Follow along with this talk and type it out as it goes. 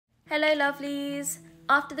Hello lovelies!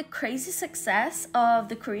 After the crazy success of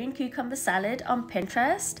the Korean cucumber salad on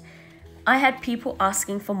Pinterest, I had people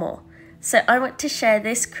asking for more. So I want to share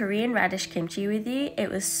this Korean radish kimchi with you. It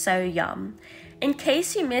was so yum. In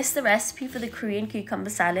case you missed the recipe for the Korean cucumber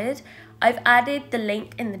salad, I've added the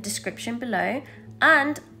link in the description below,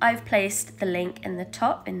 and I've placed the link in the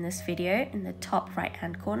top in this video in the top right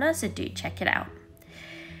hand corner, so do check it out.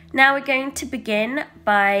 Now we're going to begin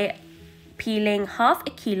by peeling half a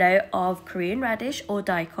kilo of Korean radish or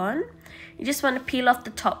daikon. You just want to peel off the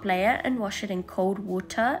top layer and wash it in cold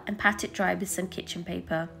water and pat it dry with some kitchen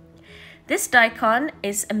paper. This daikon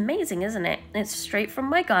is amazing, isn't it? It's straight from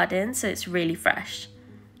my garden, so it's really fresh.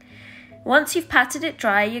 Once you've patted it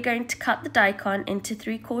dry, you're going to cut the daikon into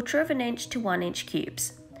 3/4 inch to 1 inch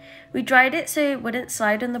cubes. We dried it so it wouldn't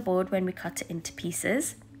slide on the board when we cut it into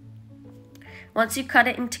pieces. Once you cut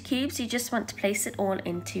it into cubes, you just want to place it all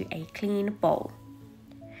into a clean bowl.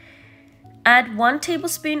 Add 1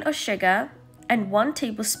 tablespoon of sugar and 1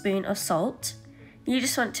 tablespoon of salt. You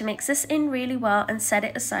just want to mix this in really well and set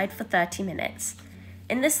it aside for 30 minutes.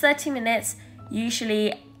 In this 30 minutes,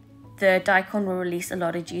 usually the daikon will release a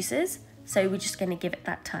lot of juices, so we're just going to give it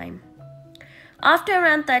that time. After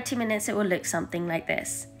around 30 minutes, it will look something like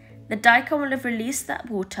this. The daikon will have released that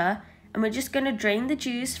water, and we're just going to drain the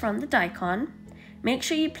juice from the daikon. Make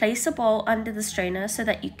sure you place a bowl under the strainer so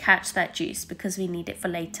that you catch that juice because we need it for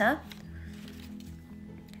later.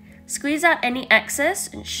 Squeeze out any excess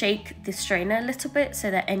and shake the strainer a little bit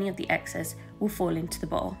so that any of the excess will fall into the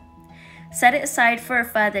bowl. Set it aside for a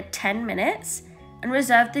further 10 minutes and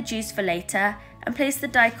reserve the juice for later and place the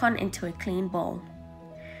daikon into a clean bowl.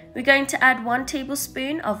 We're going to add 1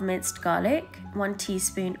 tablespoon of minced garlic, 1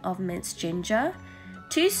 teaspoon of minced ginger,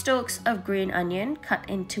 2 stalks of green onion cut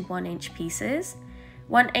into 1 inch pieces,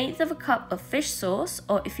 1/8 of a cup of fish sauce,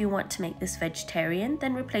 or if you want to make this vegetarian,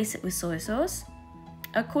 then replace it with soy sauce,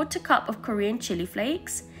 1/4 cup of Korean chili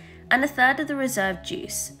flakes, and 1/3 of the reserved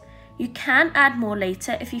juice. You can add more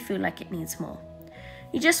later if you feel like it needs more.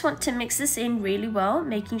 You just want to mix this in really well,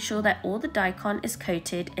 making sure that all the daikon is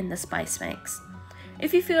coated in the spice mix.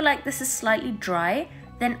 If you feel like this is slightly dry,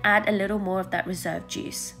 then add a little more of that reserved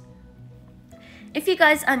juice. If you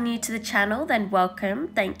guys are new to the channel, then welcome.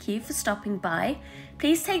 Thank you for stopping by.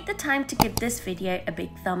 Please take the time to give this video a big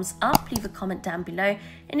thumbs up, leave a comment down below,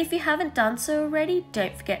 and if you haven't done so already,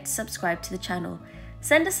 don't forget to subscribe to the channel.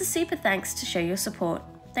 Send us a super thanks to show your support.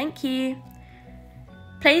 Thank you.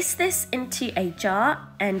 Place this into a jar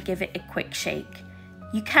and give it a quick shake.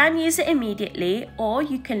 You can use it immediately, or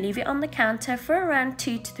you can leave it on the counter for around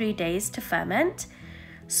 2 to 3 days to ferment.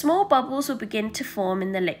 Small bubbles will begin to form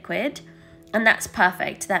in the liquid, and that's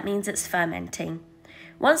perfect. That means it's fermenting.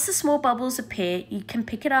 Once the small bubbles appear, you can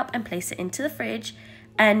pick it up and place it into the fridge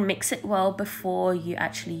and mix it well before you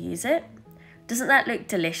actually use it. Doesn't that look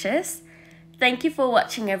delicious? Thank you for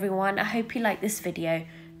watching, everyone. I hope you like this video.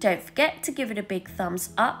 Don't forget to give it a big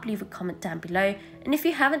thumbs up, leave a comment down below, and if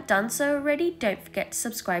you haven't done so already, don't forget to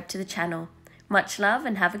subscribe to the channel. Much love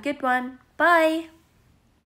and have a good one. Bye!